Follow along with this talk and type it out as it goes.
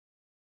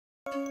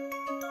Welcome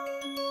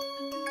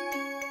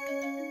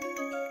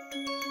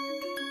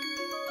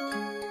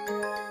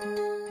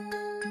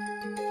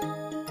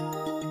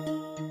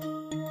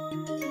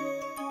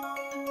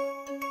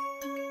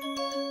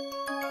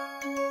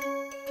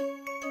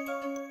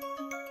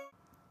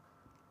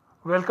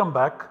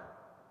back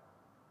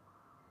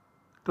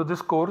to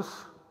this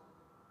course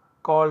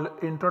called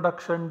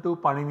Introduction to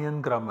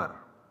Pāṇinian Grammar.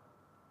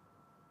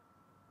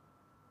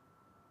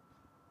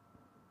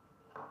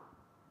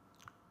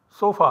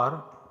 So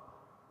far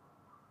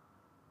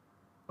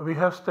we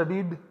have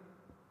studied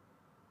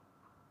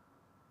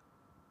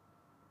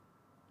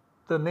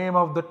the name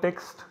of the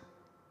text,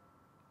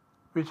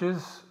 which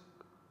is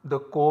the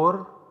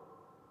core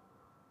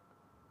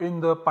in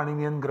the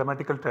Pāṇinian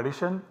grammatical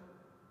tradition.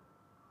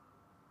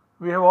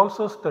 We have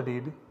also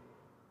studied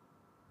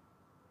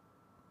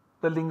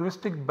the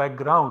linguistic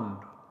background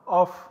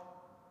of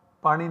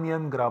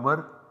Pāṇinian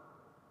grammar,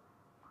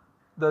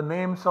 the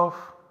names of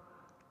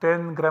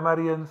 10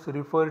 grammarians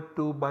referred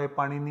to by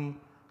Pāṇini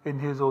in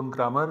his own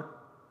grammar.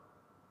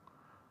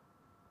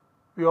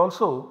 We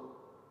also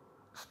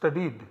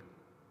studied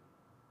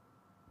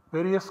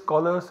various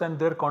scholars and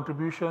their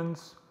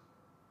contributions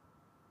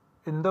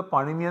in the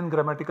Pāṇinian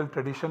grammatical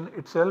tradition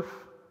itself.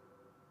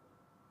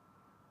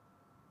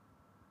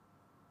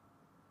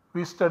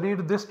 We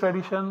studied this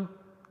tradition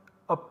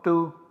up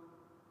to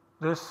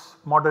this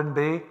modern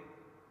day.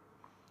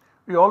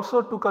 We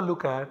also took a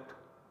look at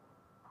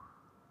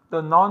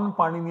the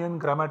non-Pāṇinian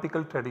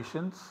grammatical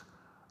traditions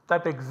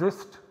that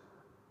exist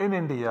in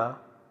India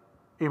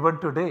even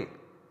today.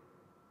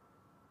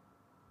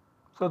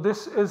 So,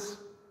 this is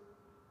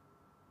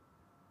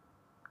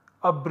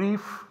a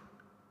brief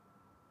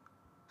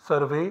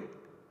survey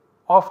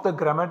of the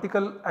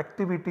grammatical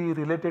activity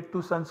related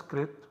to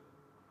Sanskrit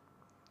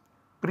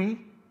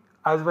pre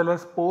as well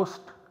as post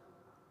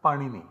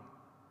Pāṇini.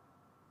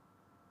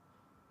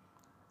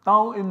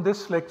 Now, in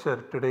this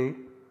lecture today,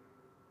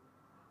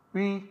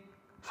 we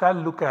shall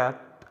look at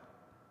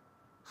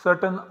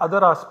certain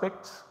other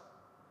aspects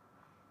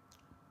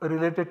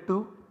related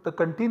to the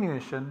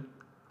continuation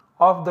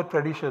of the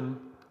tradition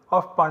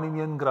of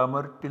Pāṇinian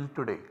grammar till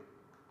today,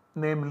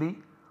 namely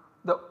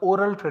the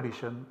oral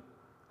tradition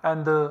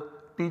and the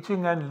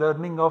teaching and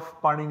learning of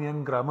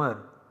Pāṇinian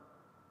grammar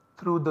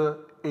through the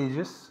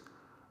ages.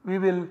 We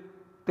will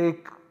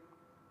take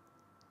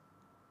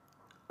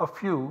a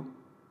few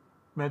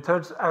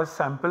methods as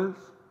samples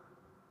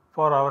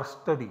for our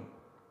study.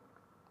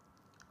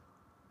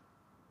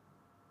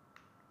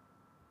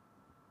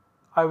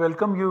 I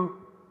welcome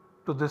you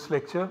to this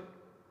lecture,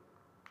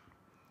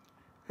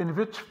 in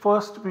which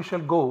first we shall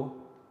go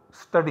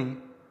study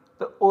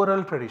the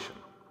oral tradition.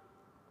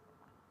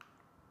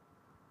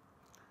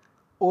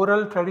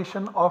 Oral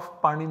tradition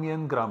of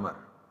Pāṇinian grammar.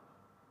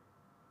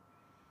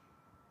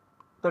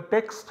 The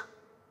text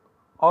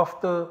of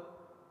the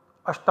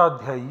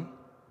Ashtadhyayi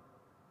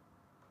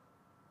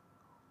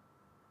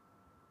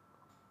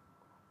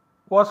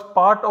was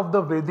part of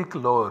the Vedic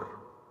lore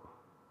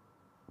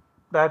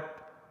that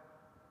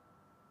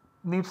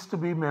needs to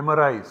be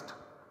memorized,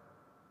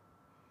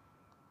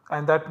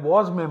 and that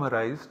was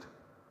memorized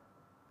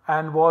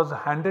and was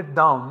handed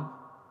down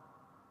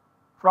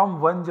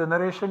from one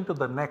generation to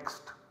the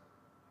next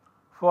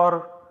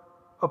for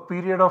a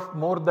period of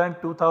more than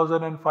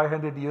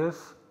 2500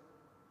 years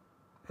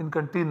in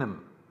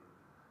continuum.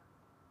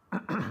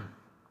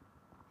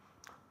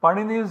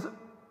 Pāṇini's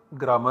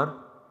grammar,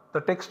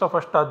 the text of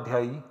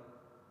Ashtadhyayi,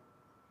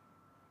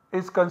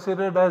 is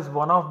considered as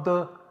one of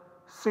the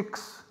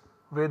 6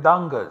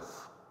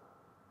 Vedangas,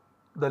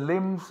 the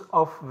limbs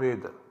of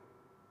Veda.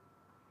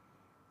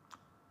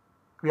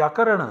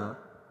 Vyakarana,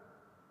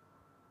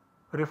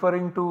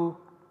 referring to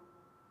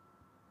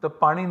the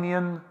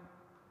Pāṇinian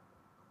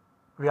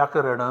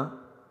Vyakarana,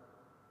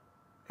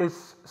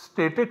 is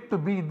stated to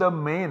be the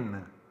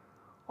main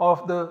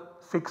of the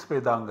 6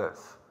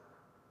 Vedangas.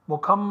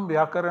 Mukham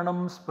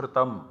Vyakaranam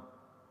Smritam.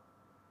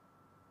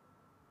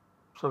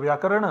 So,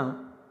 Vyakarana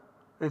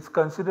is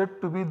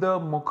considered to be the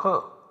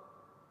Mukha,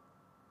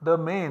 the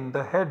main,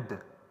 the head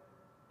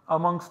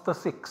amongst the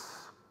 6.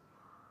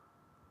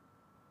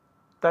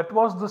 That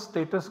was the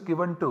status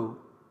given to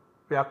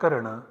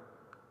Vyakarana,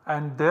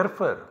 and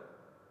therefore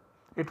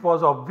it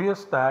was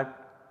obvious that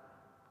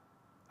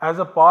as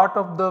a part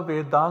of the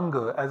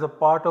Vedanga, as a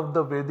part of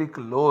the Vedic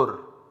lore,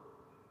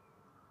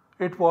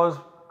 it was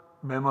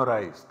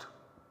memorized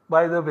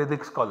by the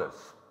Vedic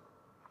scholars.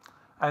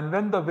 And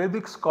when the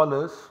Vedic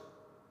scholars,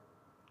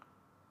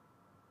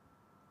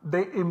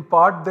 they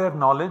impart their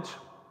knowledge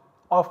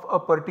of a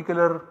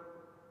particular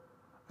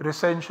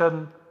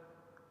recension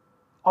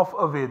of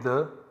a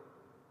Veda,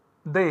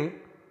 they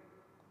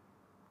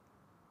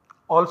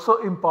also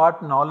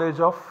impart knowledge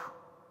of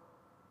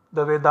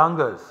the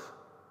Vedangas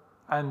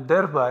and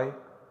thereby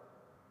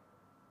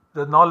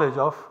the knowledge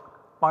of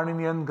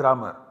Pāṇinian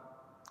grammar.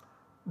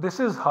 This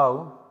is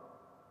how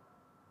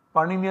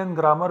Pāṇinian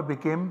grammar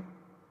became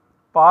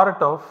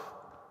part of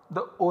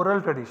the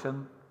oral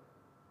tradition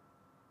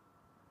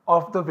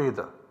of the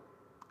Veda,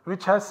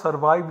 which has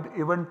survived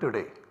even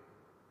today.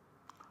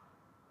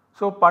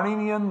 So,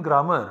 Pāṇinian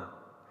grammar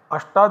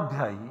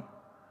Ashtadhyayi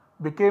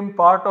became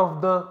part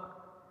of the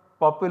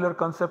popular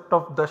concept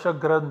of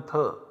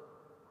Dashagrantha.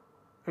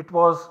 It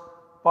was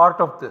part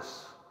of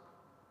this,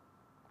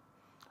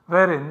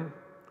 wherein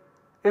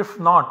if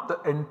not the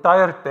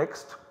entire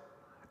text,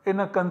 in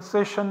a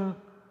concession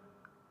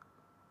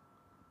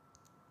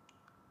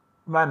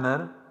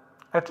manner,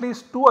 at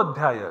least 2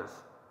 adhyayas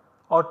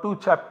or 2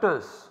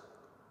 chapters,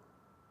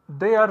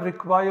 they are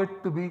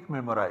required to be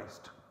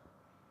memorized.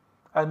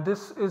 And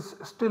this is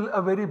still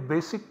a very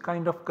basic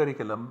kind of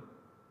curriculum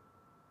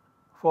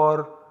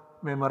for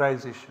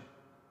memorization.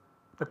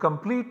 The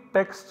complete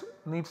text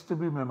needs to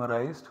be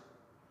memorized,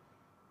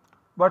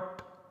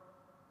 but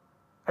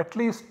at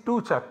least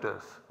 2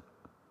 chapters,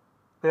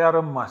 they are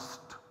a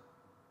must.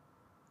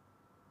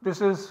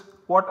 This is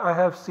what I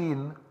have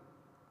seen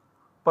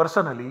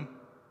personally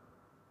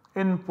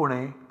in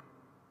Pune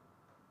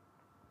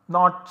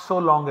not so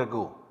long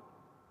ago.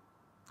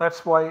 That is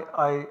why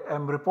I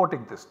am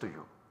reporting this to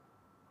you.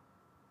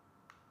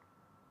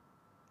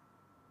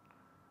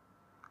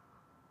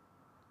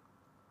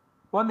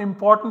 One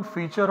important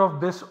feature of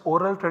this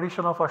oral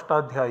tradition of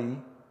Ashtadhyayi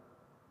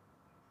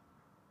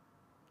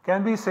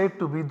can be said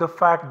to be the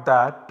fact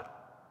that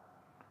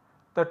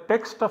the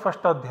text of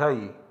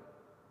Ashtadhyayi,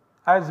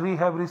 as we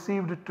have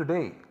received it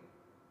today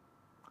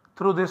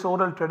through this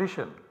oral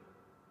tradition,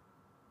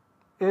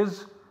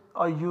 is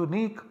a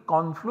unique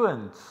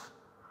confluence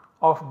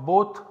of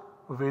both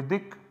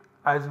Vedic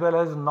as well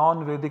as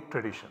non-Vedic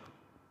tradition.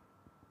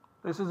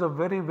 This is a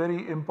very,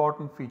 very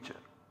important feature.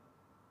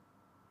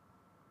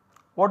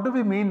 What do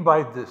we mean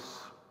by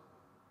this?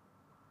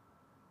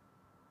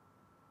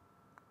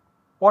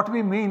 What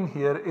we mean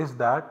here is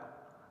that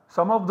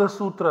some of the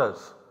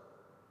sutras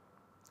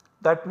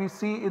that we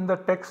see in the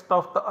text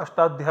of the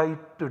Ashtadhyayi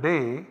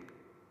today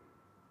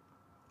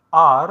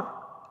are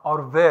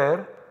or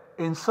were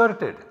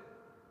inserted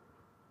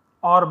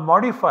or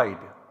modified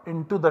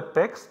into the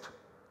text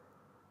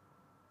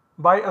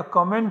by a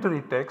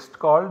commentary text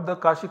called the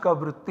Kashika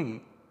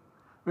Vritti,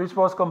 which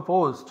was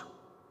composed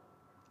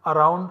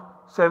around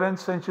 7th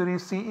century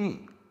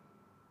CE.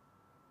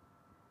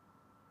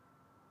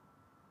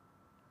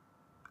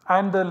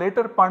 And the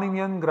later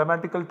Pāṇinian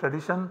grammatical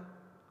tradition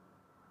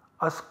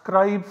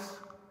ascribes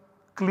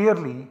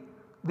clearly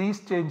these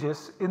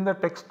changes in the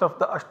text of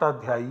the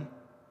Ashtadhyayi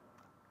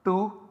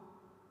to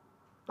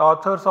the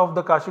authors of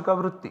the Kashika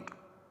Vritti.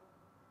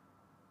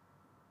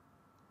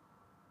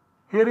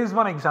 Here is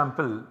one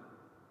example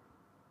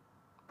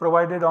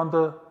provided on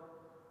the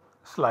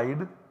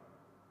slide,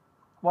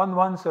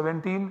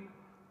 1117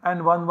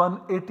 and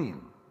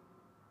 1118.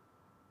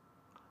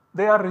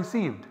 They are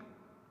received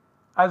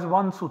as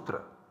one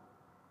sutra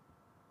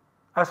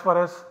as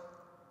far as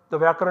the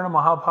Vyakarana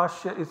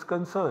Mahabhashya is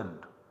concerned,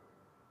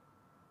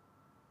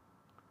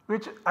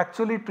 which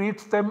actually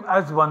treats them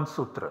as one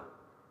sutra.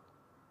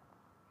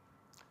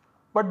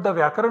 But the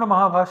Vyakarana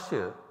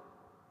Mahabhashya,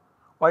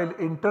 while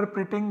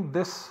interpreting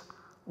this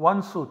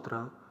one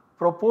sutra,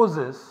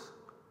 proposes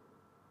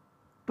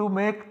to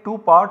make 2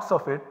 parts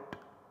of it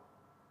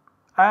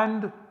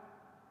and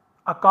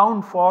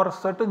account for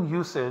certain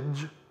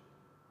usage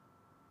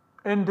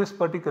in this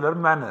particular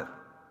manner.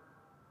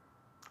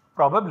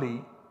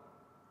 Probably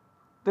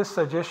this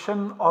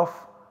suggestion of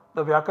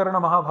the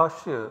Vyakarana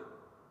Mahabhashya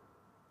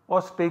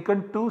was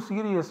taken too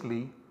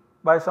seriously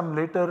by some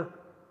later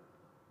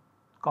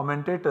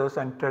commentators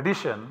and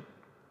tradition,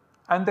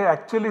 and they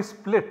actually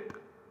split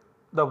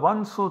the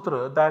one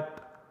sutra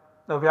that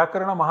the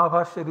Vyakarana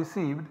Mahabhashya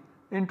received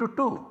into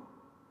 2.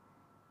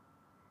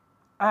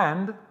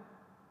 And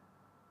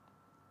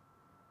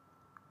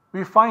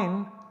we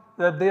find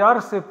that they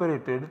are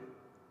separated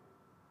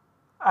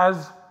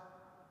as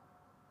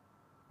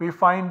we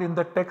find in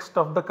the text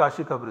of the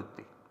Kashika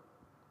Vritti.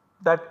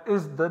 That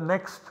is the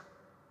next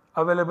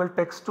available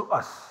text to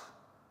us.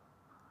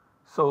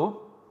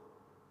 So,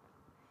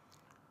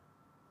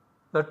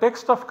 the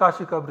text of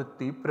Kashika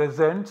Vritti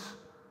presents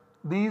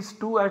these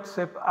 2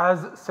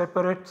 as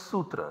separate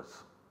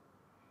sutras.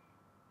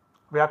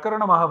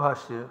 Vyakarana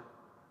Mahabhashya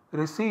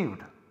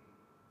received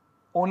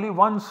only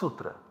one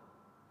sutra.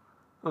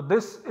 So,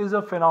 this is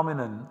a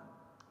phenomenon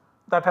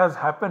that has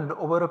happened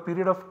over a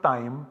period of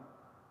time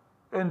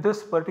in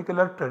this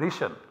particular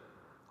tradition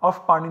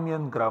of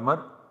Pāṇinian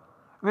grammar,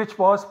 which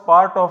was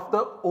part of the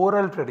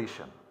oral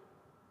tradition.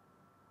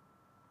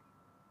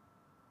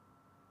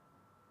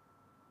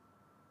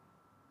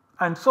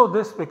 And so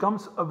this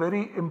becomes a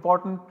very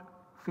important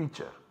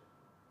feature.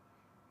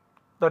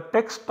 The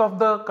text of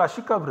the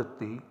Kashika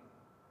Vritti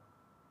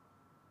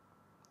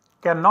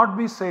cannot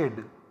be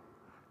said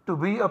to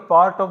be a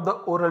part of the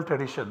oral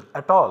tradition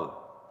at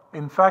all.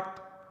 In fact,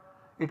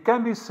 it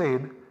can be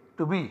said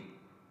to be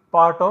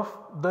part of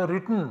the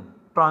written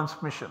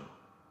transmission.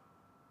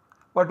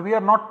 But we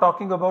are not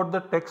talking about the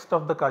text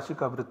of the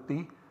Kashika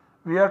Vritti,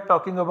 we are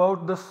talking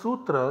about the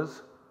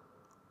sutras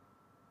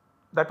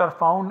that are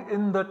found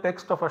in the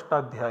text of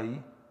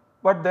Ashtadhyayi,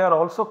 but they are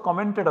also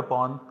commented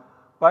upon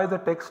by the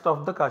text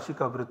of the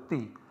Kashika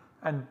Vritti,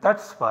 and that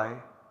is why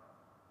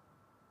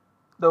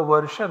the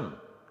version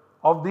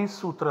of these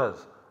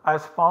sutras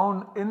as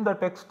found in the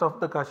text of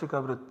the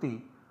Kashika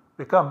Vritti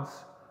becomes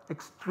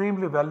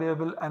extremely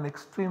valuable and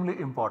extremely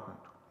important.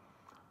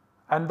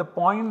 And the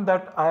point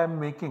that I am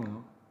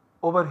making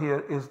over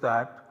here is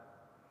that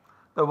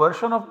the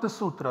version of the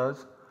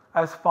sutras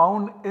as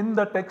found in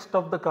the text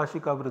of the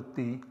Kashika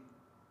Vritti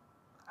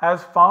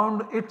has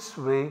found its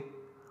way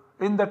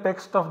in the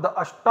text of the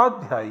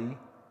Ashtadhyayi,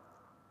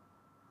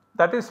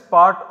 that is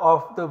part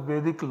of the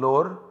Vedic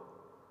lore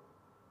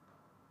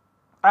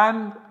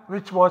and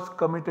which was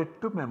committed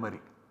to memory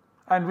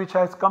and which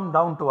has come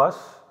down to us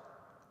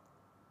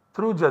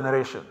through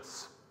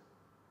generations.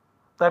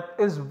 That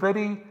is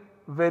very,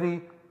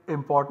 very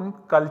important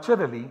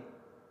culturally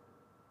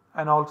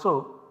and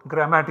also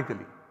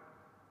grammatically.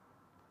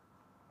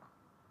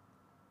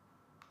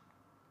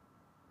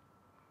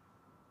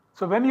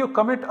 So, when you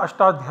commit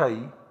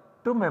Ashtadhyayi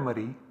to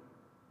memory,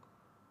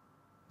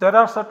 there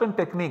are certain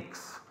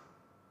techniques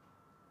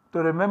to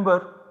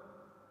remember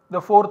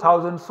the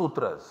 4000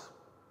 sutras.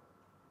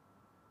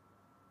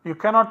 You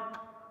cannot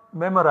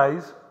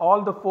memorize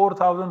all the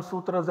 4000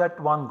 sutras at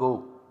one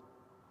go.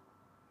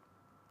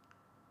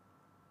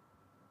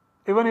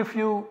 Even if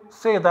you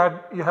say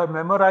that you have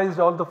memorized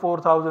all the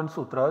 4000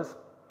 sutras,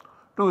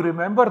 to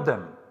remember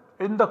them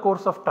in the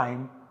course of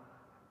time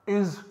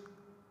is,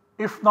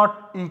 if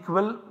not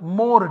equal,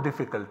 more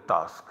difficult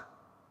task.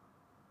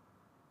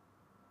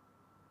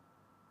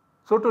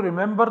 So, to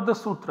remember the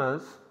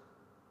sutras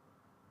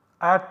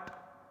at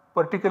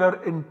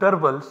particular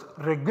intervals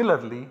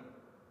regularly,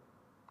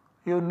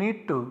 you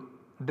need to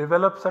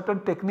develop certain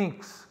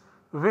techniques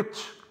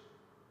which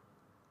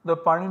the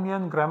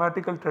Pāṇinian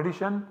grammatical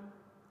tradition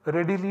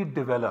readily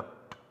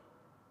developed.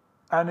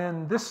 And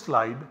in this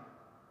slide,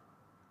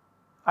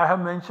 I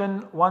have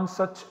mentioned one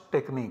such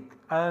technique,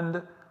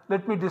 and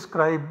let me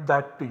describe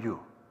that to you.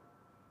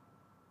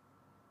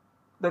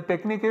 The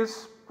technique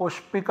is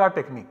Pushpika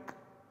technique.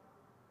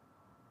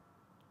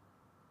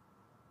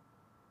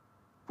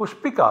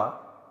 Pushpika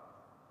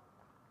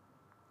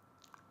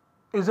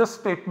is a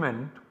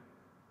statement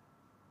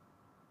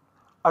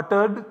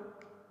uttered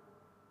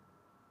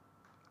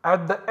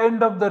at the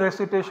end of the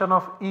recitation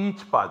of each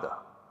pada.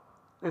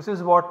 This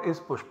is what is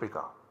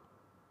Pushpika.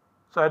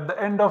 So, at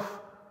the end of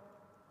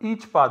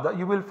each pada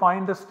you will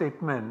find a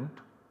statement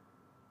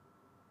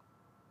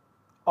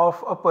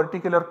of a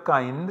particular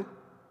kind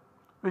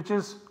which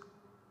is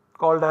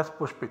called as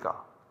Pushpika.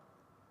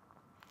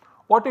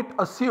 What it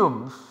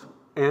assumes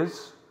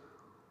is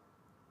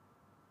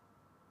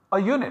a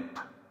unit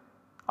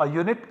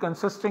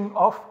consisting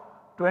of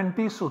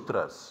 20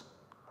 sutras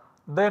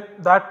that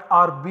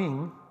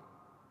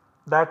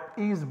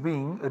is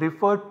being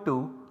referred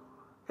to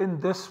in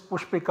this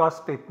Pushpika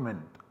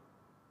statement.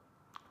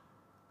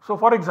 So,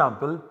 for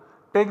example,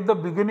 take the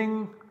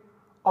beginning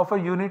of a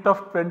unit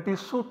of 20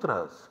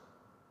 sutras.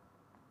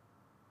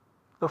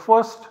 The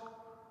first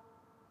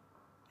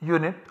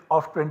unit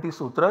of 20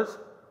 sutras,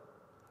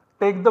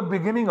 take the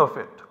beginning of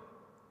it,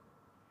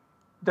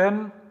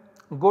 then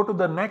go to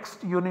the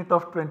next unit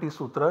of 20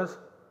 sutras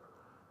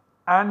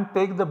and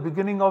take the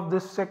beginning of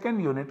this second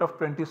unit of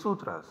 20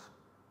 sutras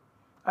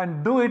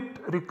and do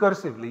it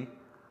recursively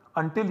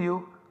until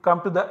you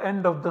come to the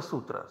end of the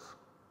sutras,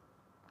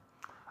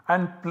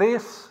 and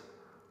place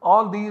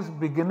all these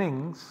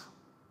beginnings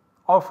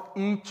of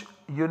each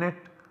unit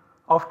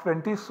of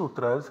 20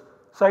 sutras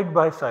side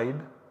by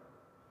side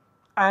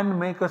and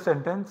make a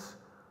sentence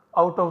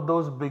out of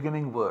those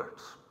beginning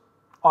words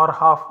or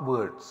half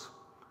words.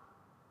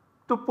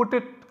 To put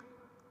it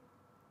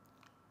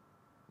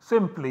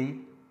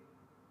simply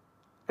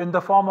in the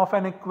form of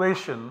an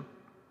equation,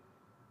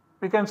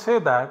 we can say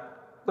that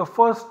the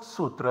first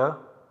sutra,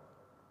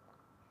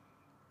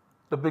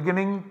 the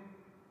beginning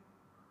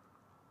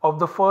of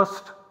the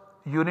first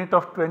unit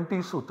of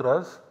 20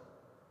 sutras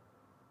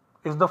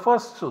is the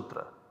first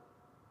sutra,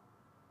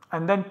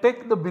 and then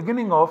take the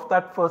beginning of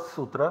that first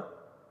sutra,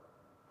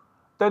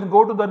 then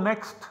go to the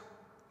next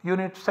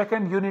unit,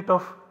 second unit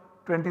of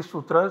 20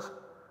 sutras.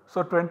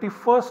 So,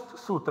 21st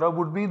sutra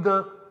would be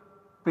the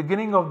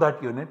beginning of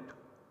that unit.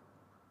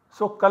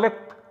 So,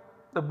 collect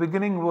the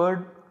beginning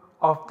word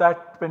of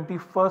that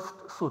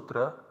 21st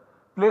sutra,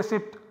 place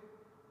it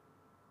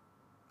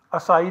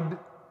aside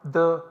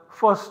the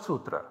first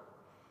sutra,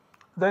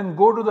 then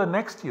go to the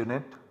next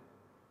unit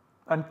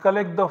and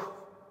collect the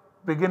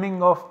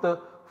beginning of the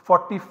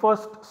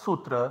 41st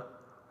sutra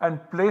and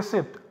place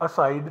it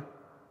aside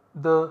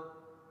the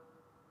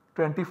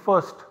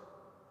 21st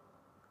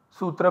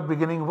sutra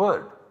beginning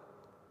word,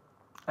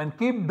 and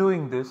keep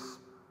doing this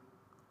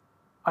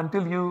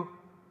until you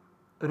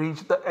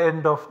reach the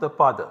end of the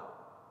pada.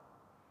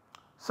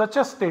 Such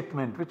a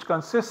statement, which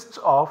consists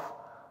of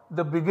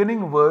the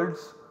beginning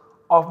words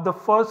of the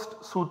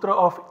first sutra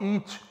of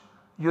each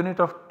unit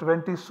of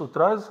 20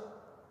 sutras,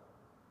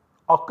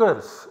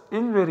 occurs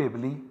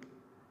invariably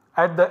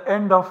at the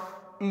end of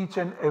each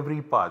and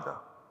every pada.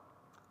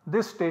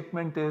 This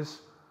statement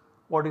is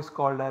what is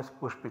called as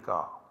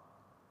Pushpika.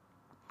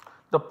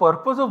 The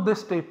purpose of this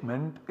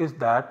statement is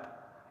that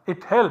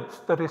it helps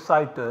the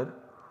reciter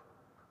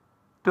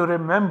to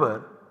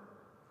remember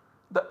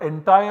the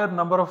entire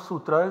number of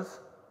sutras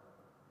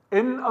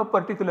in a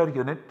particular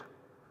unit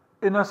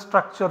in a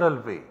structural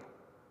way.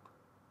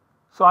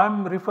 So, I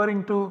am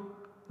referring to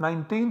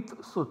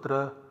 19th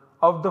sutra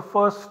of the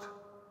first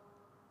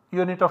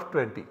unit of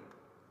 20.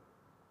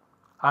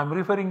 I am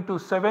referring to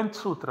 7th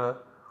sutra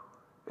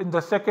in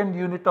the second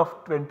unit of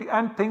 20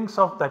 and things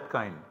of that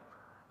kind.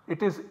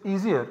 It is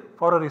easier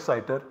for a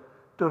reciter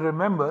to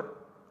remember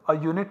a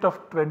unit of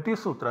 20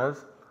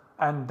 sutras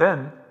and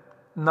then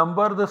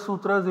number the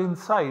sutras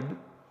inside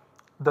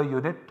the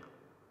unit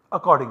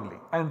accordingly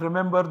and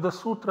remember the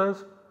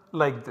sutras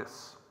like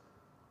this.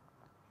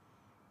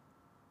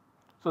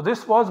 So,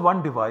 this was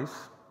one device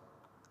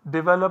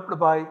developed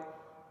by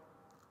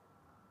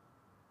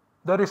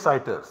the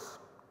reciters,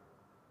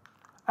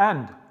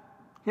 and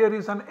here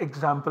is an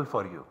example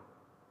for you.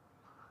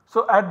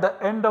 So, at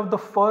the end of the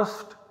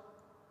first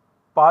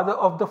pada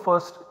of the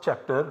first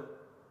chapter,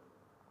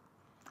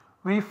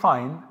 we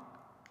find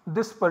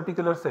this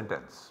particular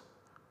sentence,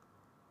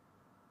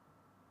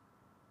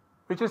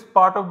 which is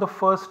part of the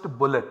first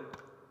bullet,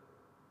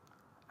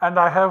 and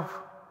I have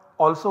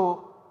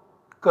also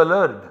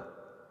colored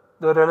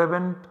the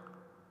relevant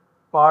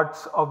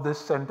parts of this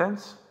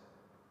sentence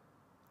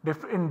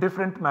in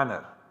different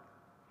manner.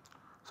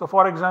 So,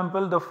 for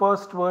example, the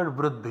first word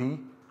vriddhi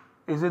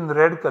is in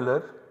red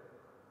color,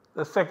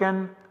 the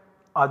second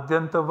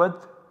adyantavad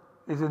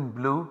is in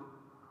blue,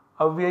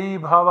 avyayi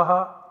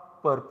bhavaha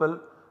purple,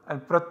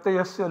 and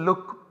pratyayasya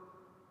look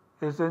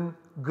is in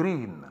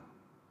green.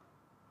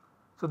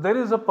 So, there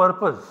is a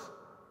purpose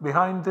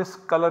behind this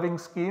coloring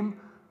scheme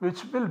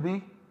which will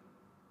be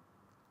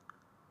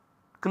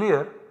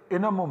clear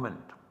in a moment.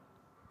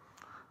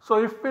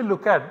 So, if we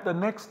look at the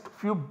next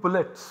few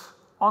bullets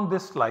on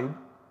this slide,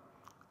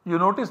 you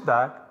notice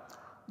that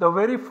the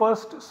very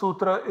first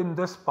sutra in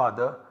this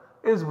pada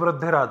is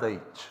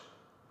Vriddhiradaich.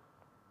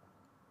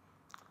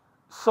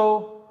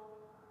 So,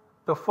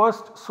 the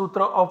first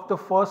sutra of the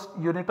first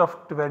unit of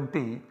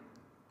 20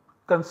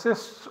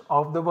 consists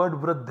of the word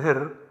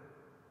Vriddhir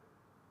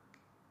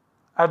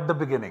at the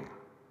beginning.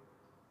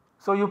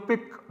 So, you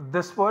pick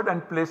this word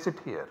and place it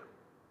here.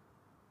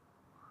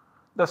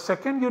 The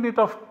second unit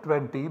of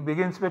 20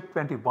 begins with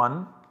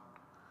 21.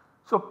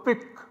 So,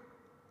 pick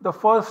the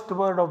first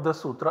word of the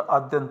sutra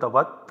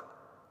Adyantavat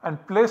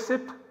and place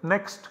it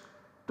next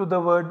to the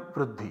word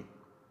Vriddhi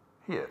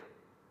here.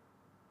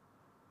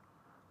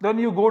 Then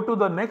you go to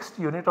the next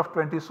unit of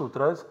 20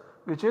 sutras,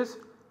 which is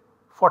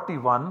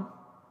 41,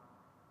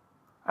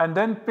 and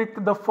then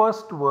pick the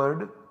first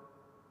word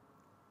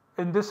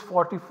in this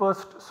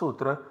 41st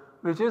sutra,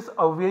 which is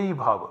Avyayi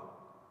Bhava,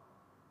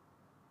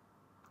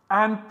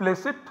 and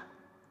place it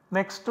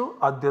next to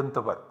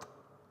Adyantavat.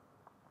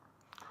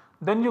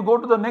 Then you go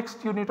to the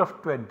next unit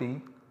of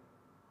 20,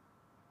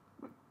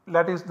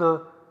 that is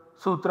the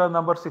sutra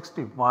number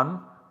 61,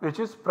 which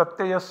is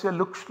Pratyayasya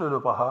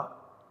Lukshlupaha.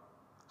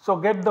 So,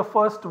 get the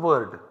first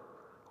word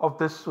of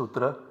this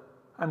sutra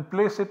and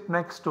place it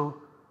next to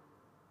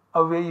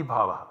Avyayi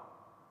Bhava.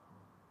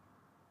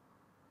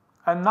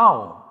 And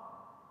now,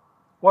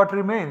 what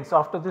remains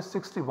after this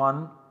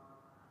 61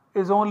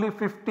 is only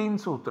 15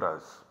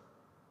 sutras.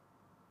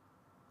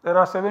 There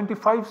are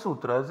 75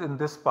 sutras in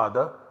this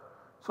pada.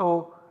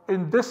 So,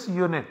 in this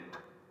unit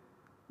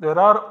there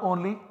are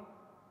only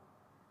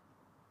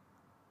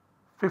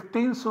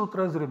 15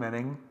 sutras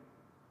remaining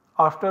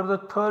after the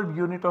third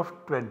unit of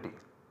 20.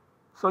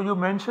 So, you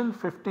mention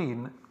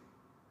 15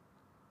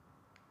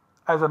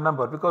 as a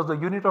number because the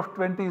unit of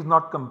 20 is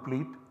not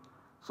complete.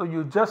 So,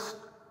 you just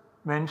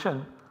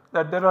mention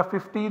that there are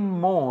 15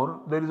 more,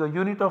 there is a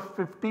unit of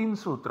 15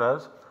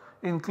 sutras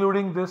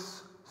including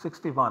this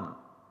 61.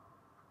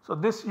 So,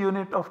 this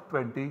unit of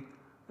 20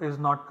 is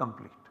not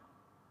complete.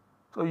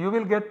 So, you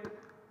will get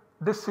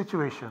this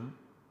situation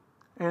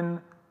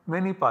in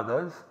many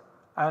padas,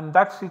 and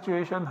that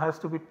situation has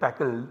to be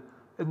tackled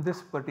in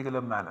this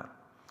particular manner.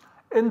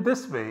 In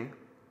this way,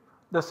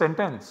 the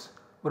sentence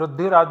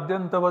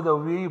Vriddhiradyantavad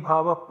avyayi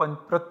bhava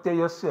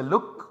pratyayasya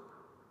luk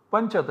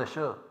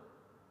panchadasha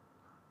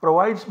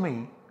provides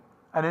me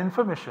an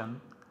information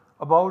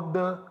about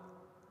the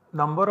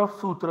number of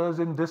sutras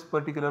in this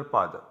particular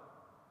pada.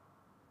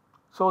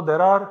 So,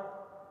 there are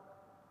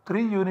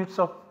 3 units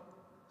of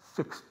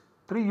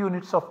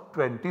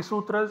 20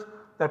 sutras,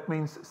 that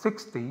means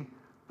 60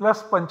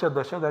 plus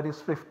panchadasha, that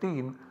is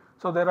 15.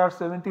 So, there are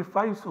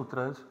 75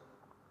 sutras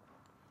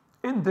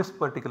in this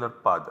particular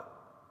pada,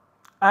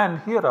 and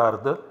here are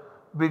the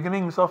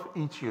beginnings of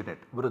each unit: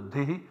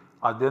 Vriddhi,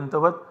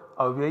 Adyantavat,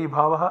 Avyayi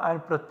Bhavaha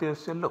and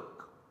Pratyayasya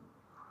Luk.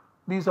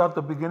 These are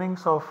the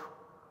beginnings of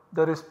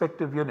the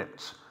respective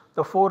units.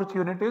 The fourth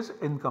unit is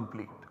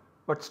incomplete,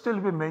 but still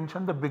we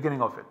mention the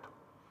beginning of it.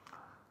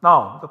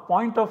 Now, the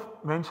point of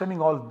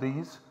mentioning all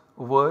these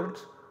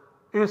words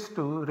is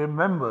to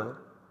remember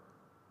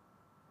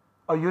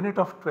a unit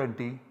of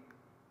 20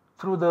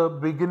 through the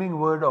beginning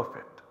word of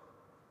it.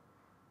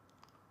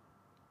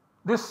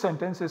 This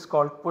sentence is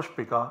called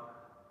Pushpika,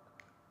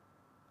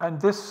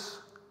 and this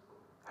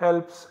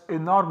helps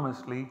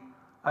enormously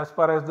as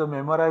far as the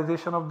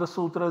memorization of the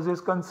sutras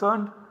is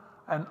concerned,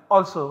 and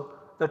also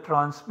the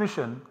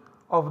transmission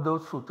of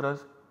those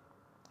sutras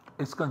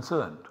is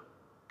concerned.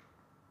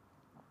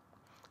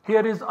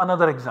 Here is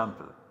another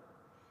example.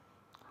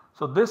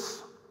 So,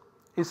 this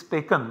is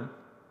taken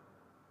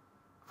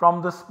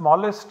from the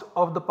smallest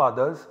of the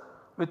padas,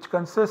 which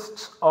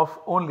consists of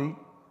only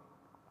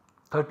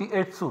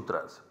 38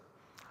 sutras.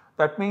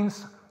 That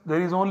means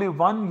there is only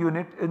one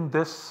unit in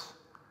this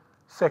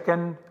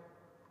second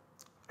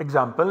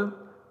example,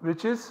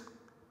 which is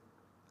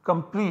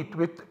complete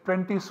with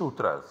 20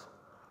 sutras,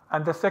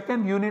 and the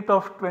second unit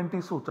of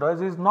 20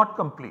 sutras is not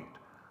complete.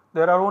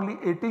 There are only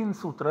 18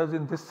 sutras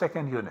in this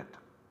second unit.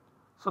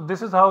 So,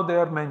 this is how they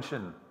are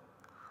mentioned.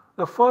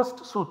 The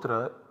first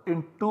sutra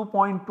in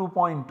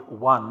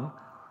 2.2.1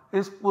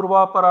 is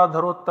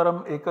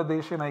Purvaparadharottaram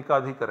Ekadeshena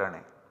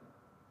Ekadhikarane.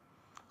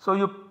 So,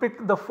 you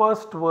pick the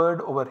first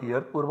word over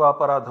here,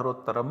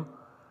 Purvaparadharottaram,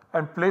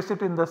 and place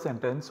it in the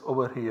sentence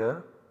over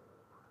here.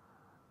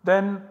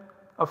 Then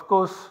of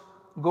course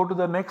go to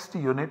the next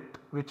unit,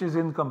 which is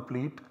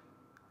incomplete.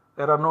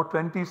 There are no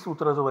 20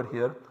 sutras over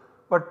here,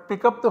 but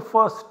pick up the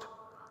first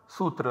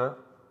sutra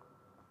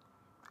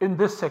in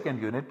this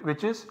second unit,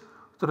 which is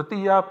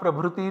Tritiya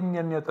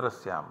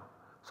Prabhrutinyanyatarasyam.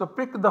 So,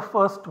 pick the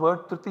first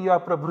word Tritiya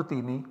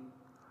Prabhrutini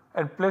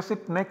and place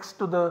it next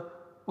to the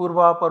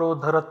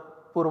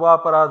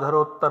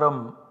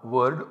Purvaparadharottaram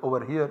word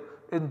over here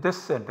in this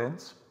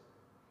sentence,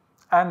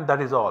 and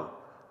that is all.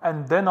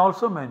 And then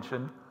also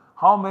mention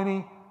how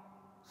many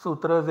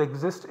sutras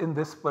exist in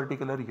this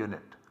particular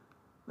unit.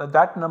 Now,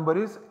 that number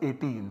is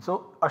 18.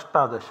 So,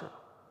 Ashtadasha.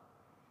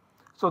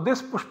 So,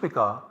 this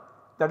Pushpika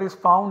that is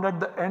found at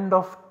the end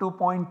of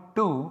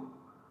 2.2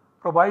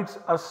 provides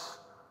us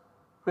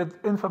with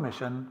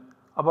information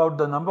about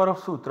the number of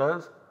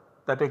sutras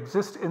that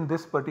exist in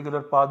this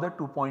particular pada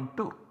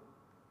 2.2.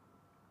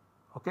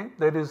 Okay?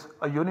 There is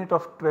a unit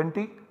of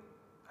 20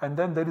 and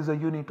then there is a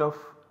unit of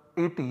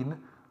 18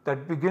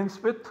 that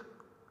begins with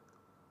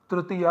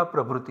Tritiya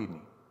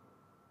Prabhrutini.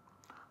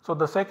 So,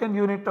 the second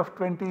unit of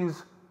 20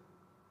 is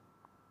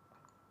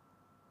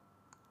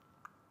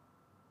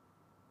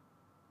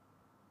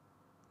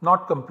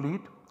not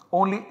complete,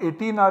 only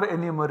 18 are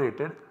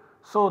enumerated.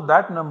 So,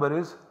 that number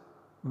is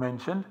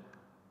mentioned,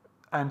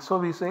 and so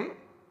we say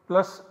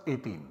plus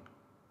 18.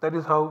 That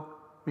is how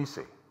we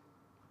say.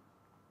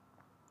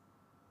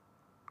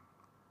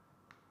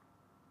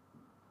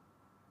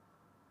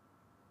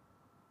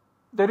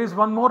 There is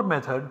one more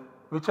method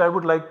which I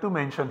would like to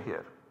mention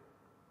here.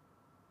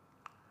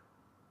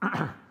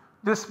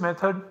 This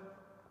method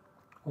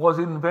was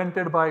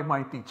invented by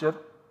my teacher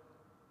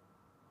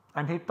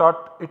and he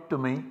taught it to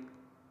me.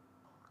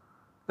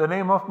 The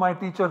name of my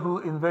teacher who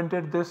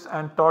invented this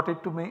and taught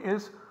it to me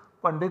is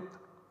Pandit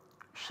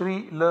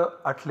Shri L.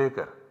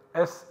 Atlekar,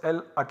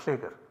 S.L.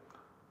 Atlekar.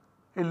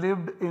 He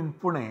lived in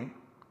Pune,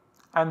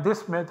 and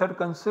this method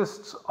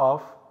consists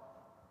of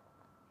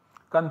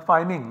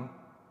confining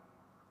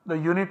the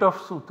unit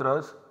of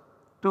sutras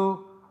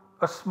to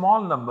a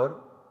small number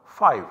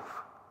 5.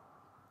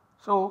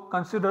 So,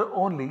 consider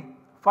only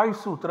 5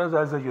 sutras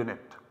as a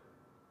unit.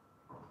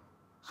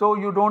 So,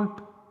 you do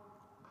not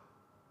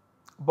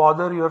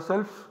bother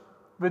yourself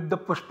with the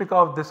Pushpika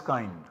of this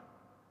kind.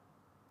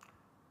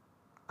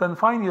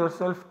 Confine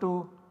yourself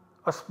to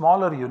a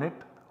smaller unit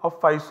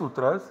of 5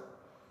 sutras,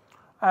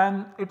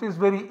 and it is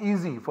very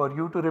easy for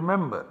you to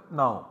remember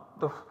now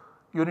the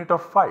unit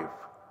of 5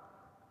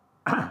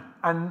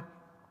 and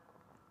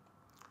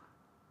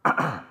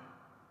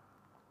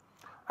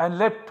and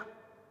let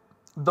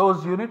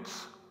those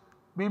units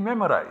be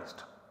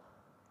memorized.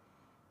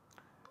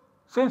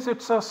 Since it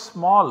is a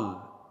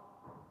small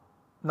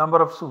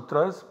number of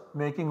sutras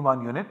making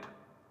one unit,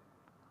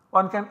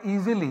 one can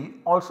easily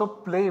also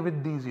play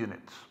with these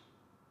units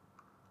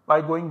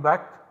by going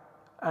back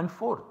and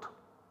forth.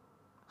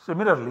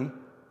 Similarly,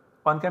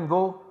 one can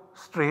go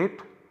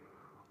straight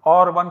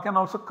or one can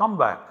also come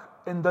back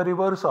in the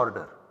reverse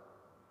order.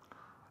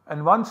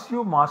 And once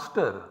you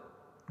master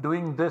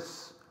doing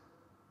this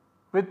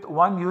with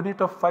one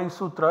unit of 5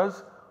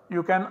 sutras,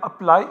 you can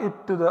apply it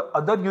to the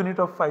other unit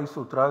of 5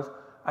 sutras,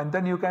 and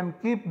then you can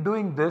keep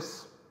doing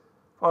this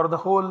for the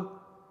whole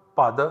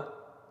pada,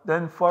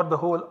 then for the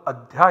whole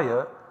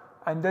adhyaya,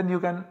 and then you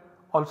can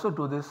also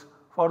do this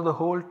for the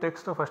whole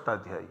text of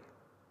Ashtadhyayi.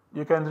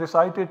 You can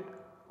recite it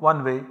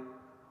one way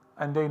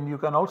and then you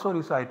can also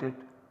recite it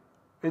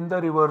in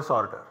the reverse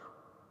order.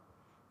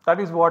 That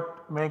is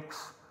what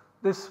makes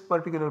this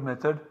particular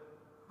method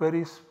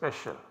very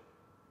special.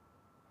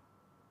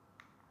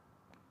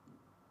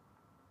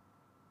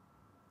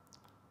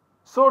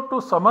 So,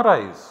 to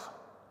summarize,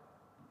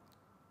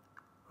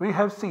 we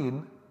have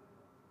seen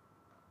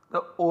the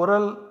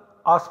oral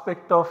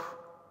aspect of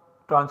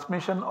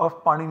transmission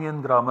of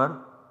Pāṇinian grammar.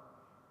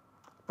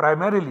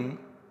 Primarily,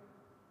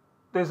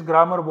 this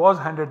grammar was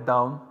handed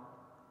down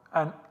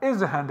and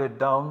is handed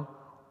down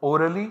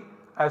orally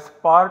as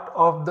part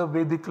of the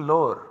Vedic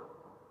lore,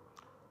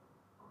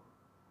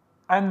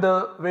 and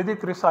the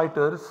Vedic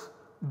reciters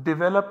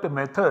developed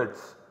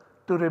methods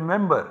to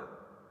remember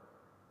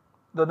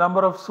the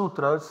number of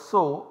sutras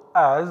so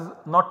as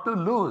not to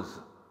lose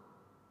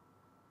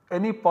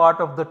any part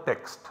of the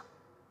text.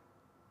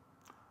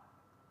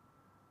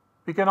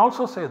 We can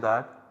also say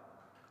that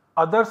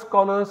other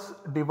scholars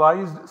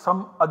devised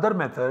some other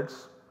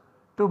methods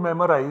to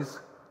memorize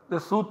the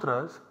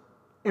sutras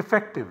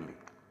effectively.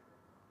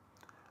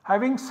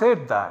 Having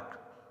said that,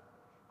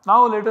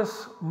 now let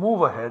us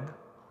move ahead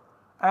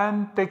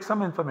and take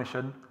some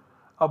information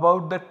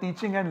about the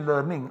teaching and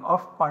learning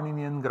of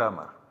Pāṇinian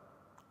grammar.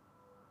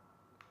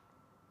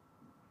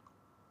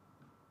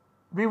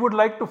 We would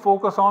like to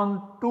focus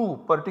on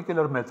two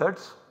particular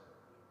methods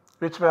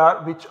which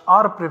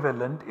are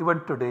prevalent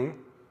even today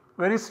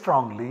very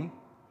strongly.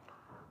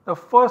 The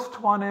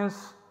first one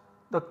is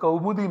the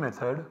Kaumudi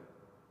method,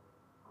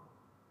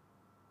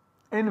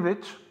 in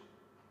which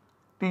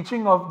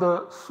teaching of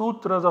the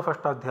sutras of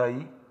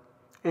Ashtadhyayi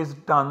is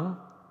done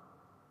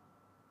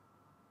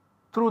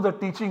through the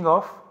teaching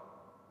of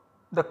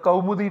the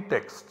Kaumudi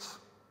texts,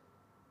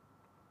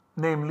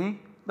 namely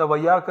the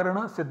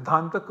Vaiyakarana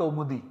Siddhanta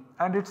Kaumudi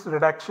and its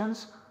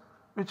redactions,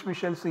 which we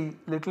shall see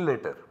little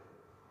later.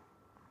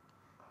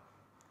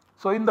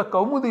 So, in the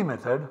Kaumudi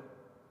method,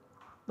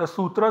 the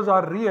sutras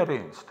are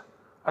rearranged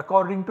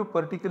according to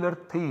particular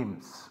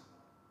themes.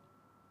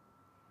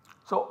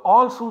 So,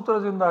 all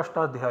sutras in the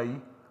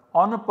Ashtadhyayi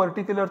on a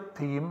particular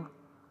theme,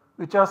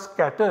 which are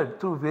scattered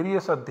through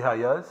various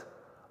adhyayas,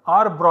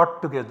 are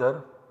brought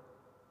together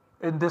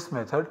in this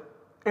method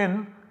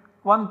in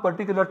one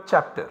particular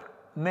chapter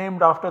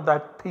named after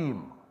that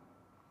theme,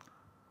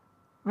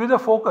 with a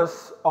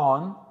focus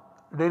on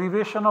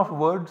derivation of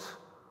words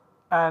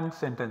and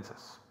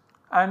sentences,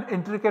 and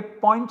intricate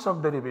points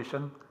of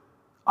derivation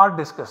are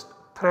discussed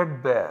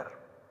threadbare.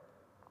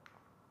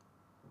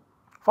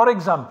 For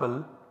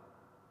example,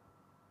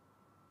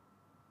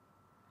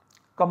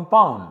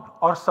 compound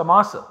or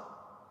samasa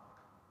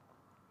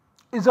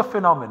is a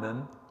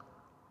phenomenon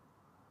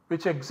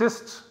which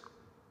exists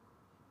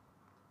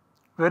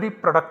very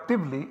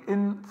productively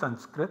in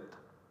Sanskrit,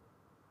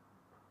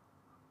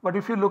 but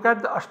if you look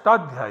at the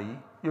Ashtadhyayi,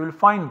 you will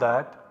find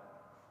that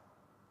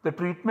the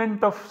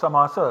treatment of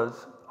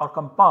samasas or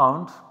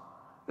compounds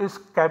is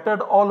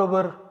scattered all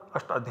over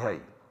Ashtadhyayi.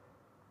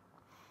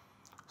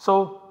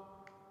 So,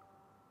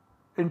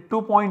 in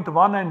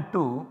 2.1 and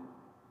 2,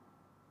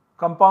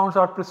 compounds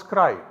are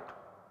prescribed,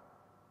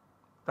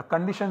 the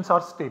conditions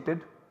are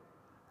stated,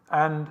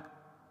 and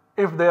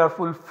if they are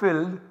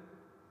fulfilled,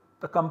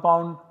 the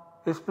compound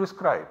is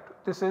prescribed.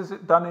 This is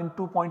done in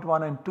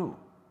 2.1 and 2.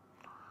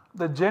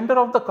 The gender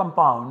of the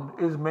compound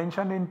is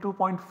mentioned in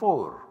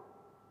 2.4.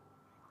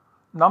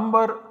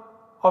 Number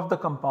of the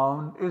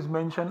compound is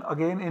mentioned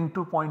again in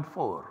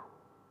 2.4.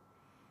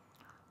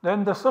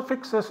 Then the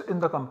suffixes in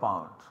the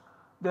compounds,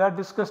 they are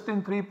discussed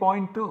in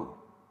 3.2.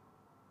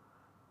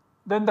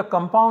 Then the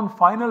compound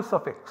final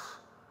suffix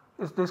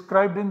is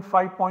described in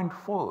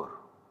 5.4.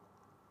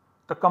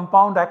 The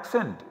compound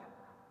accent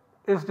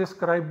is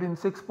described in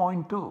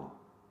 6.2,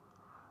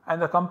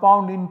 and the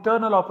compound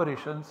internal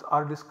operations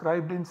are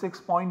described in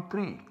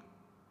 6.3.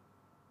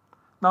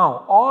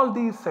 Now, all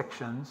these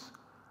sections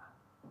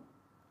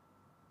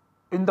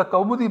in the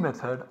Kaumudi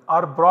method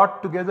are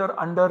brought together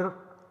under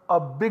a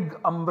big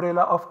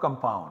umbrella of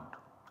compound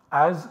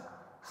as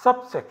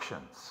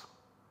subsections,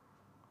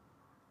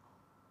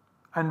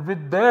 and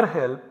with their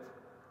help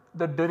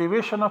the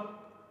derivation of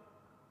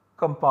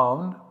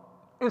compound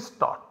is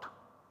taught.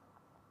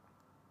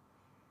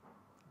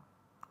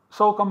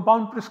 So,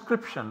 compound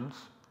prescriptions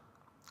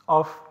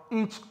of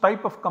each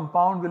type of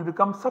compound will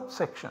become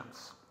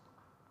subsections,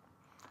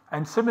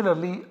 and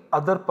similarly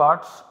other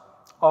parts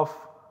of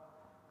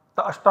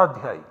the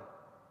Ashtadhyayi,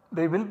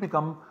 they will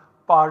become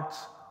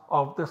parts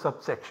of the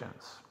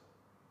subsections.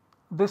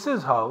 This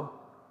is how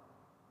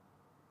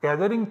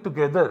gathering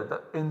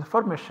together the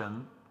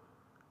information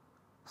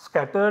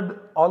scattered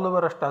all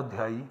over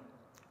Ashtadhyayi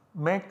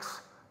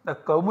makes the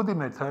Kaumudi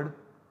method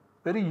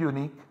very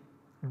unique,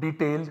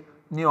 detailed,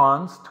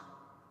 nuanced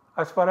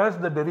as far as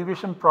the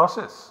derivation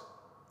process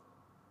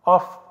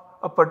of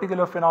a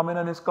particular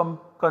phenomenon is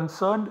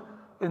concerned,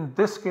 in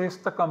this case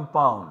the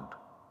compound.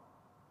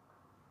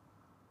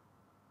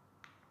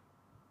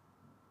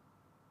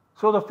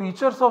 So, the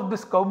features of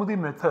this Kaumudi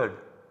method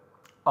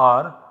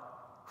are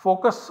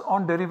focus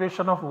on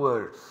derivation of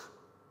words,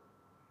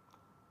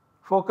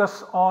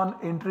 focus on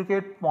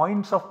intricate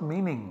points of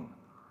meaning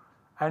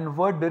and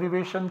word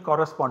derivation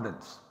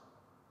correspondence,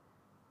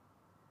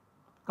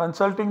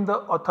 consulting the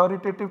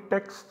authoritative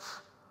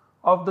texts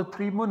of the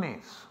three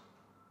munis.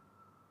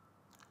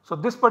 So,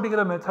 this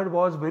particular method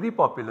was very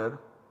popular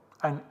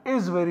and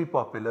is very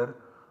popular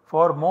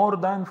for more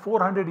than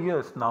 400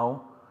 years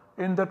now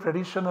in the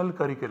traditional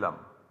curriculum,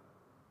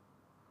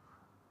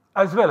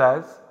 as well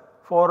as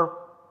for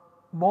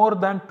more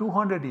than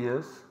 200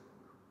 years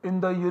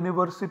in the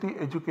university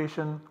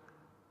education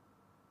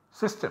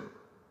system.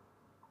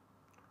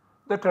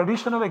 The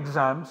traditional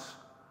exams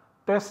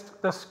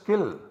test the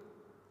skill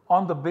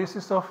on the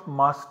basis of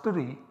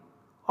mastery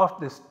of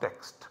this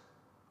text.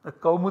 The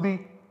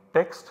Kaumudi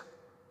text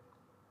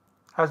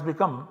has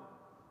become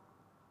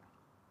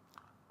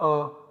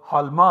a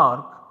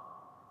hallmark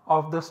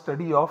of the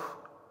study of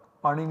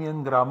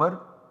Pāṇinian grammar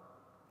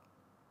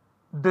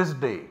this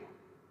day.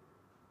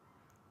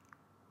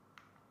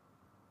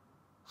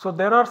 So,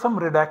 there are some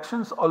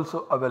redactions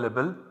also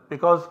available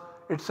because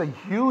it is a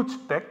huge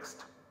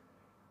text.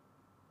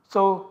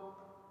 So,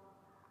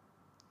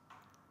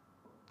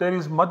 there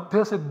is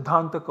Madhya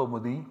Siddhanta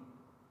Kaumudi,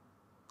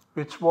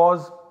 which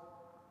was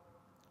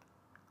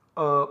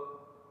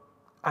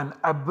an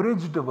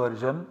abridged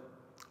version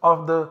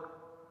of the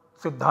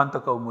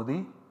Siddhanta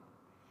Kaumudi.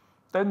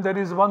 Then there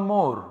is one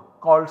more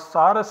called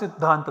Sara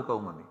Siddhanta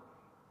Kaumudi.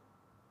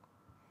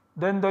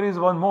 Then there is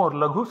one more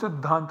Laghu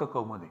Siddhanta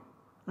Kaumudi,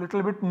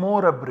 little bit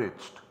more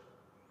abridged,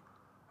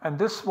 and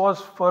this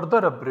was further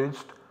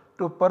abridged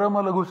to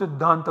Parama Laghu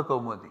Siddhanta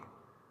Kaumudi.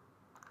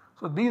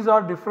 So, these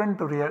are different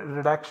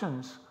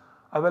redactions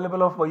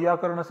available of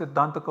Vaiyakarana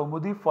Siddhanta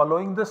Kaumudi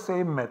following the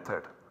same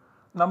method.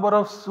 Number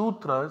of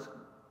sutras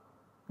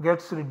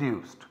gets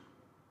reduced.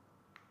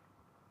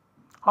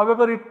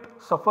 However, it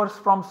suffers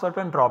from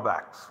certain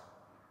drawbacks.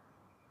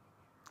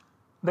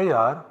 They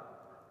are,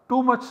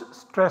 too much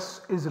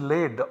stress is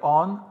laid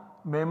on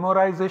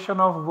memorization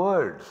of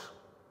words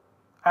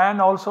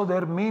and also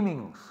their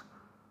meanings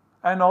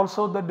and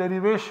also the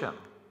derivation,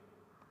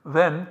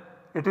 when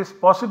it is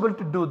possible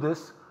to do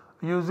this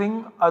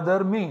using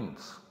other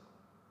means.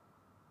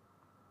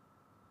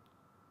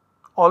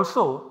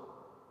 Also,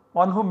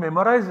 one who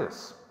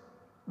memorizes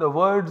the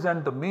words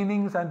and the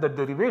meanings and the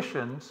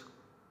derivations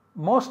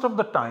most of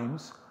the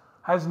times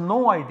has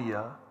no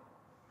idea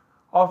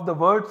of the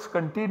words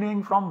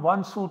continuing from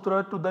one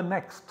sutra to the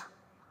next.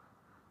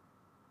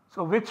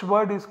 So, which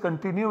word is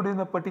continued in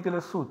a particular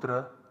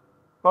sutra,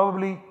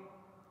 probably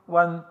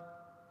one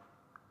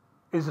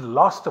is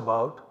lost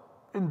about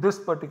in this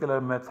particular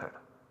method.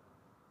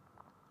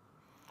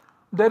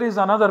 There is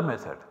another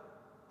method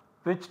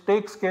which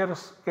takes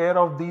care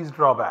of these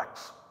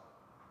drawbacks,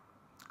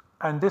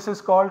 and this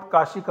is called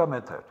Kashika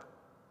method.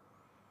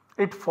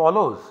 It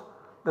follows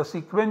the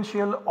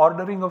sequential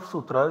ordering of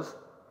sutras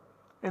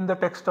in the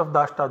text of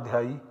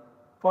Dashtadhyayi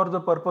for the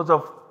purpose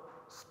of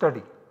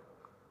study.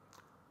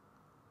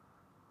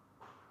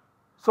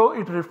 So,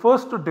 it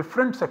refers to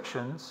different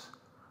sections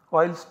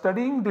while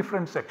studying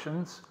different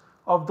sections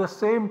of the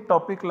same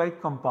topic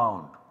like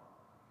compound.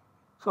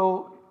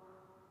 So,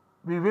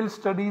 we will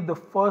study the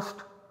first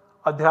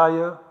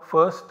adhyaya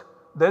first,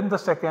 then the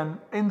second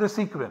in the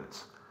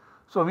sequence.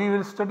 So, we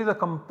will study the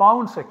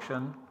compound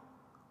section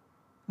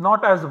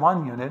not as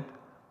one unit,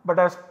 but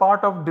as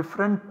part of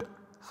different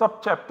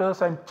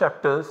sub-chapters and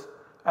chapters,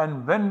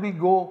 and when we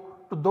go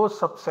to those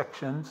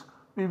subsections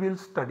we will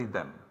study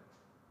them.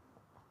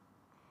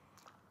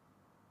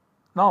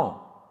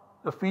 Now,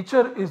 the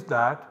feature is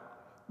that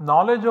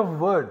knowledge of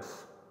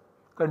words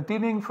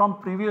continuing from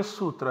previous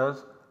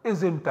sutras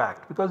is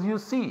intact, because you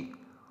see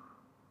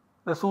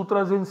the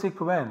sutras in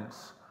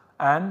sequence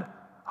and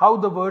how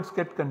the words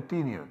get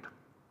continued.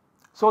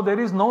 So, there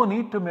is no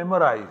need to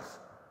memorize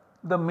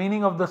the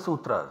meaning of the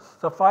sutras,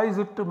 suffice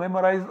it to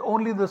memorize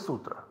only the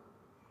sutra.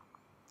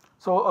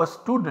 So, a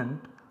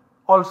student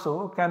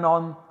also can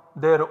on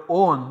their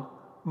own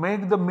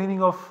make the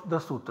meaning of the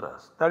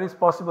sutras. That is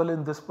possible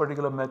in this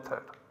particular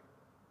method.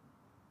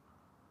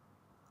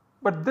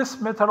 But this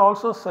method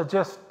also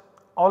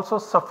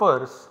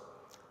suffers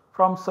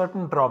from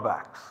certain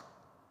drawbacks,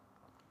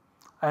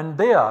 and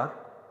they are: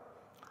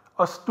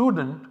 a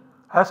student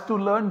has to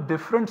learn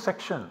different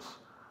sections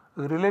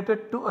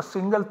related to a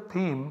single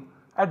theme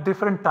at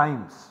different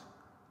times.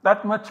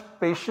 That much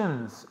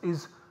patience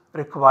is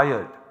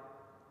required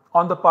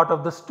on the part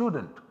of the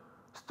student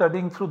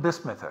studying through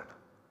this method.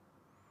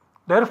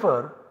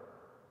 Therefore,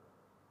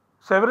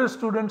 several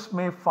students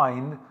may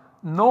find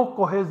no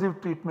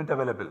cohesive treatment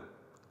available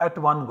at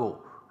one go,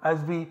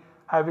 as we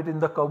have it in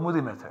the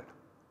Kaumudi method.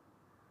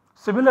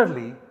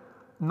 Similarly,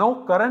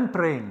 no current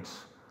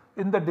trends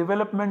in the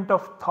development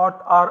of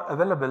thought are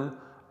available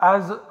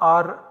as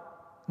are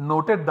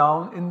noted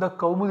down in the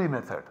Kaumudi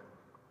method,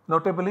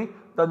 notably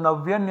the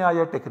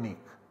Navyanyaya technique.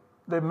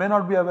 They may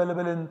not be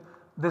available in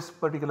this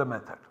particular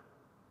method.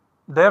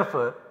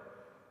 Therefore,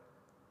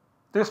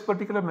 this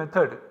particular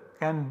method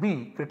can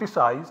be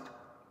criticized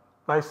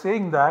by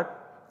saying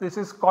that this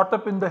is caught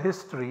up in the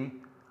history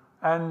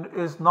and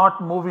is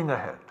not moving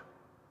ahead.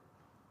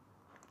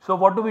 So,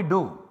 what do we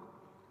do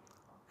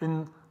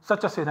in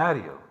such a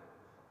scenario?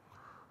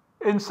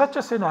 In such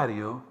a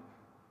scenario,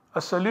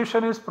 a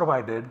solution is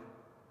provided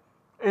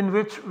in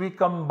which we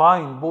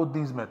combine both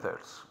these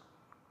methods.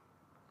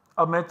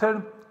 A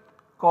method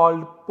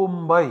called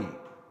Pumbai.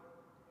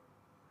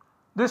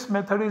 This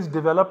method is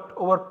developed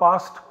over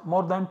past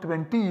more than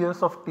 20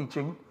 years of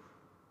teaching,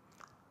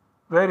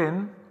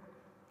 wherein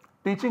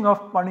teaching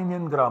of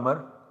Pāṇinian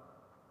grammar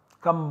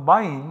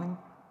combining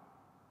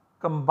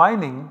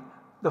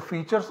the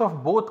features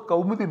of both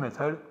Kaumudi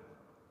method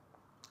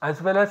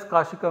as well as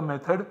Kashika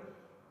method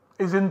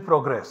is in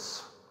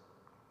progress.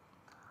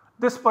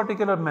 This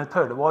particular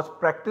method was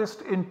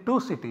practiced in two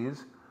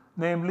cities,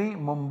 namely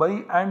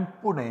Mumbai and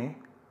Pune,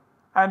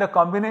 and a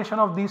combination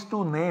of these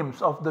two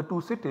names of the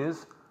two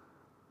cities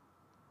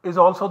is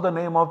also the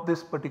name of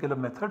this particular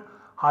method,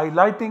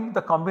 highlighting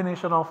the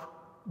combination of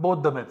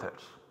both the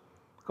methods,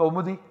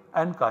 Kaumudi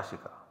and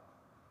Kashika.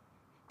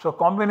 So,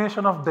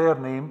 combination of their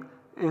name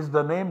is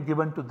the name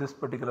given to this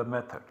particular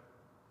method.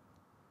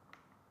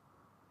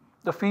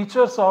 The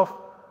features of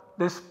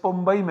this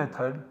Pumbai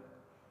method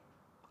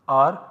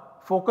are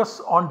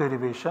focus on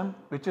derivation,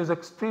 which is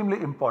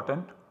extremely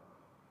important,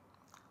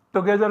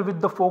 together with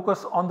the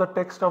focus on the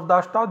text of the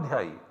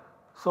Ashtadhyayi,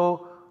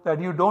 so that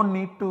you do not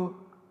need to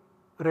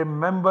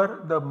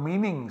remember the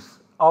meanings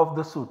of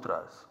the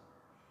sutras.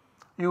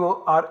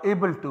 You are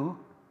able to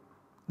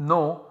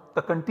know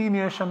the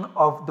continuation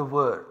of the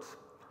words,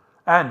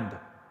 and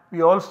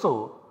we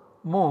also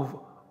move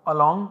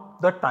along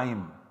the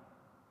time,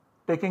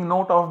 taking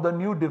note of the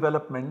new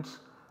developments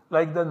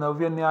like the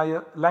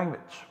Navyanyaya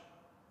language.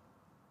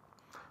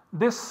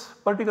 This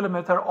particular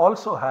method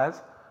also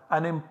has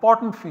an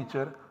important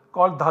feature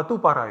called Dhatu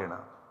Parayana,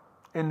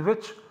 in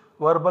which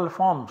verbal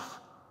forms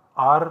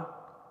are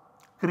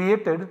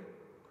created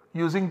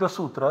using the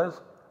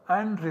sutras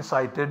and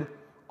recited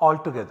all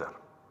together.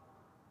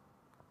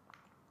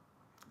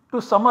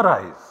 To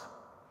summarize,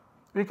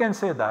 we can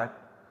say that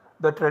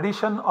the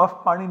tradition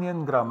of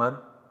Pāṇinian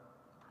grammar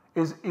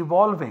is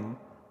evolving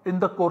in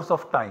the course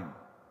of time,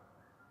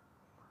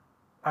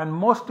 and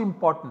most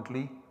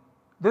importantly,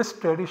 this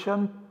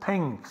tradition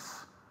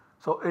thinks.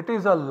 So, it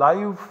is a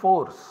live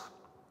force.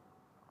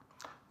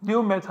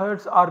 New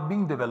methods are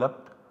being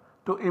developed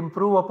to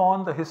improve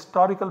upon the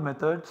historical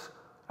methods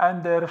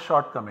and their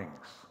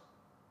shortcomings.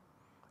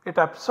 It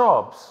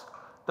absorbs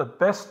the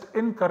best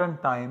in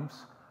current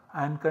times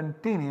and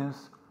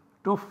continues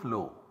to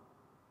flow.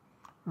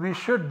 We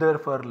should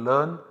therefore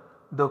learn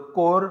the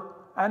core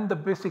and the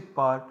basic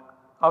part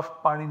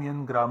of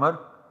Pāṇinian grammar,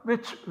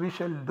 which we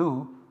shall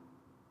do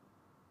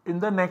in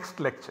the next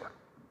lecture.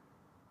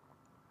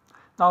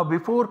 Now,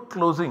 before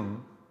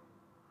closing,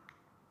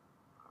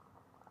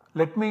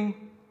 let me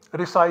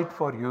recite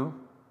for you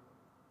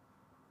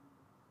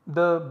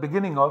the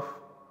beginning of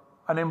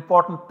an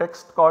important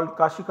text called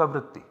Kashika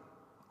Vritti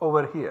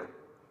over here,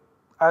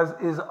 as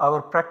is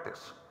our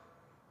practice.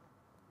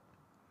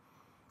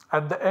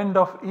 At the end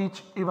of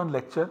each even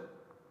lecture,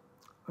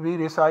 we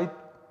recite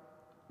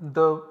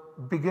the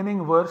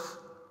beginning verse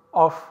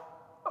of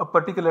a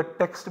particular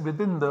text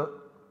within the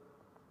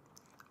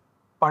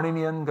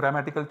Pāṇinian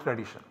grammatical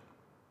tradition.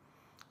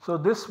 So,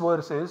 this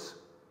verse is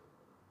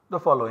the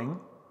following: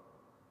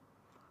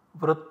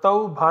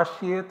 Vrittau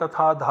bhashye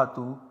tatha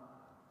dhatu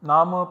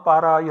nama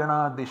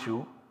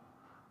parayanadishu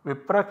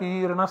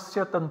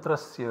viprakirnasya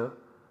tantrasya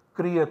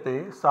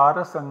kriyate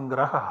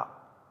sarasangraha.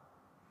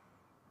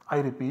 I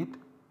repeat,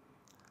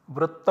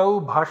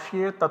 Vrittau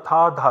bhashye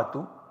tatha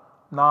dhatu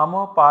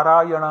nama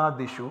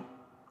parayanadishu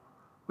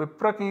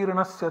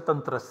viprakirnasya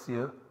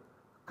tantrasya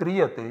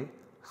kriyate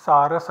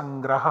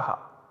sarasangraha.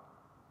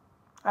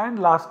 And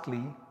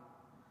lastly,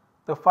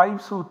 the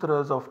 5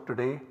 sutras of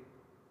today.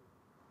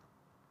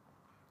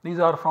 These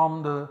are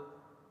from the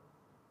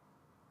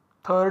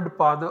 3rd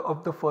pada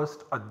of the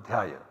 1st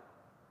adhyaya,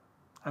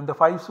 and the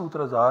 5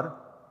 sutras are: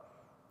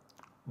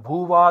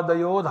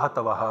 Bhuvadayo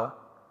dhatavaha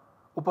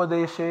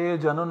upadeshe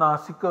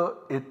janunasika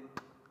it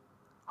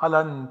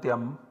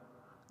halantyam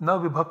na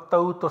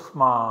vibhaktau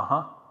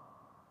tasmaha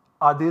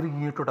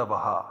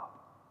adiryitutavaha.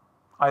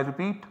 I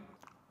repeat,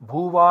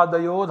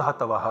 Bhuvadayo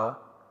dhatavaha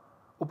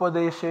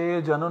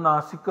upadeshe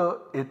janunasika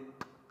it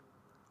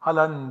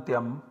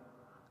halantyam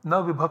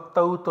na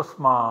vibhaktau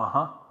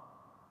tasmaha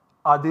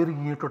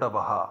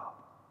adiryitutavaha.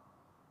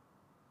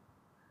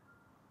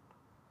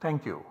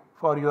 Thank you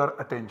for your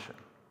attention.